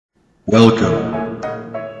Welcome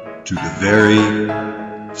to the very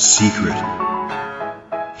secret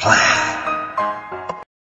plan.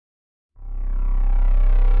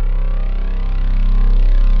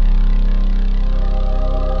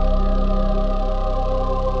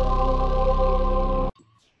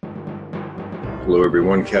 Hello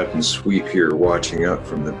everyone, Captain Sweep here, watching up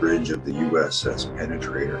from the bridge of the USS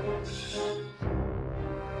Penetrator.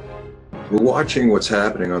 We're watching what's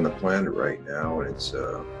happening on the planet right now, and it's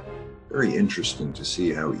very interesting to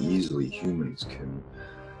see how easily humans can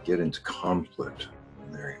get into conflict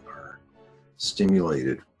when they are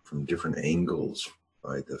stimulated from different angles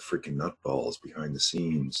by the frickin' nutballs behind the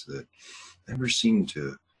scenes that never seem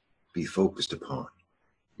to be focused upon.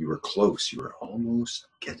 You were close, you were almost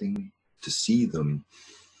getting to see them,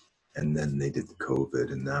 and then they did the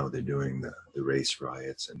COVID, and now they're doing the race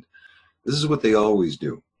riots, and this is what they always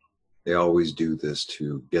do. They always do this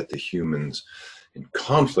to get the humans in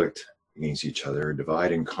conflict against each other,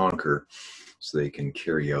 divide and conquer, so they can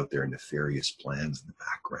carry out their nefarious plans in the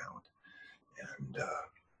background. And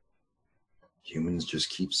humans just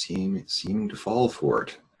keep seeming to fall for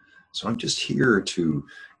it. So I'm just here to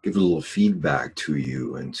give a little feedback to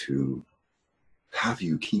you and to have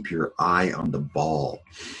you keep your eye on the ball.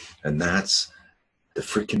 And that's the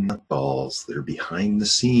frickin' nutballs that are behind the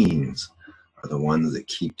scenes are the ones that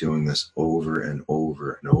keep doing this over and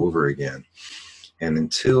over and over again. And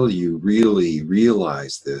until you really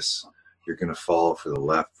realize this, you're going to fall for the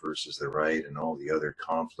left versus the right and all the other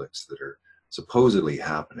conflicts that are supposedly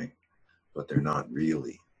happening, but they're not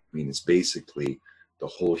really. I mean, it's basically the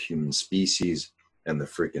whole human species and the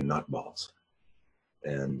frickin' nutballs.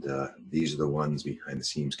 And these are the ones behind the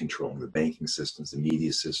scenes controlling the banking systems, the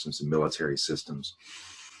media systems, the military systems.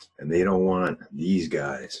 And they don't want these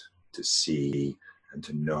guys to see and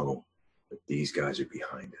to know that these guys are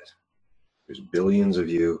behind it. There's billions of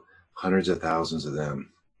you, hundreds of thousands of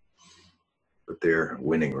them, but they're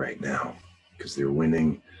winning right now because they're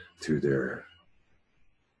winning through their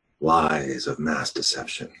lies of mass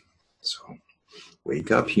deception. So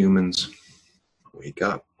wake up, humans, wake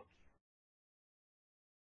up.